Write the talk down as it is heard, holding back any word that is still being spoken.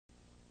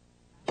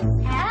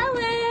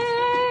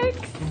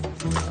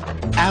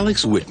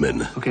Alex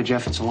Whitman Okay,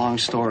 Jeff, it's a long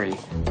story.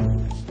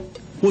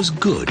 was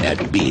good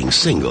at being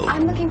single,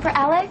 I'm looking for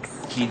Alex.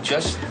 He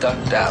just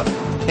ducked out.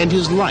 and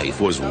his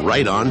life was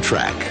right on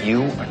track.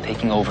 You are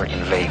taking over in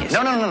Vegas.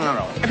 No.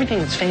 Everything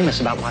that's famous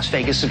about Las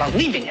Vegas is about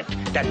leaving it.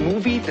 That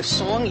movie, the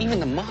song, even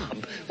the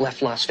mob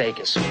left Las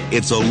Vegas.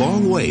 It's a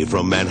long way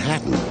from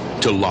Manhattan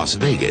to Las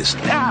Vegas,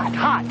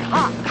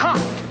 Hot.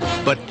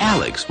 but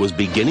Alex was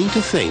beginning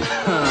to think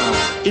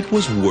it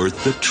was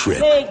worth the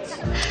trip.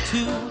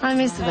 I'm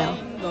Isabel.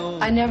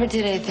 I never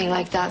did anything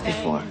like that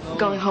before.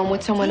 Going home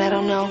with someone I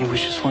don't know. It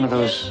was just one of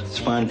those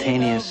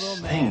spontaneous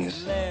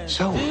things.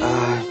 So,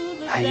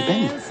 how you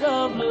been?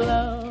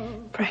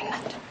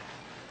 Pregnant.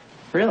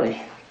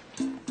 Really?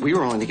 We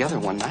were only together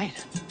one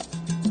night.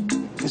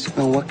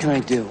 Isabel, what can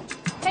I do?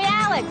 Hey,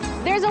 Alex,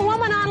 there's a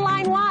woman on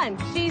line 1.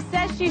 She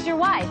says she's your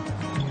wife.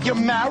 You're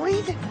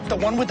married? The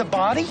one with the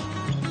body?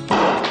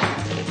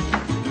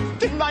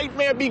 The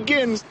nightmare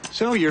begins.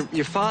 So, your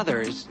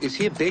father, is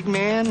he a big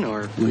man,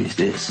 or? Who is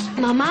this?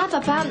 Mama,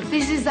 Papa,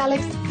 this is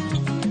Alex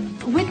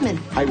Whitman.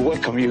 I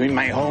welcome you in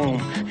my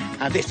home.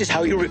 And this is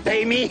how you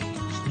repay me?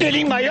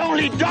 Stealing my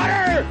only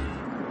daughter!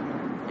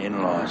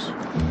 In-laws.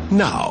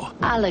 Now,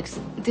 Alex,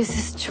 this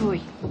is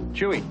Chewy.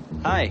 Chewie,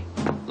 hi.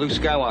 Luke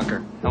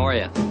Skywalker. How are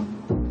you?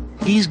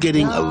 he's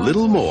getting a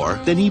little more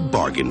than he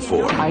bargained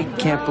for. I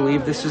can't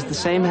believe this is the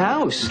same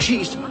house.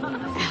 Jeez.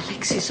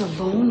 Alex is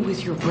alone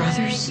with your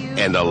brothers?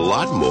 And a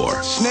lot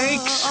more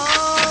Snakes!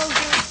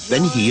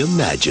 than he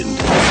imagined.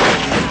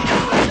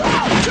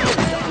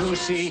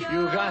 Lucy,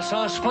 you got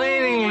some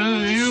explaining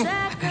to do.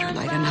 I better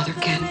light another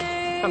candle.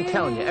 I'm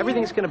telling you,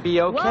 everything's gonna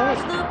be okay.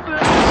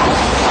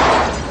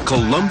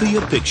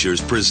 Columbia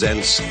Pictures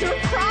presents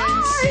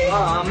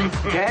Mom,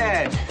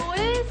 Dad. What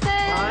is it?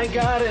 I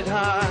got it,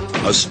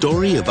 hon. a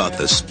story about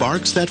the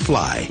sparks that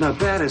fly Now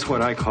that is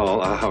what I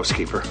call a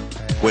housekeeper.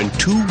 when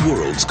two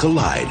worlds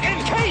collide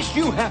In case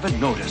you haven't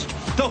noticed,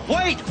 the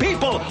white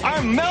people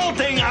are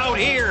melting out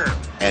here.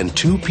 and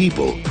two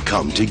people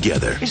come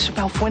together.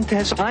 Isabel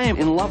Fuentes, I am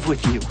in love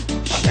with you.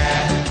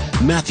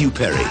 Matthew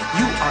Perry,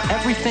 You are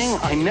everything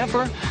I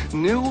never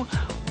knew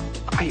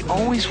I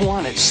always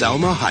wanted.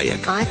 Salma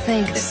Hayek, I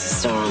think this is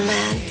so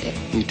romantic.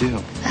 You do.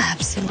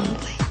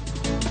 Absolutely.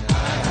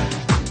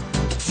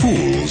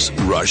 Fools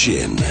Rush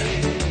In.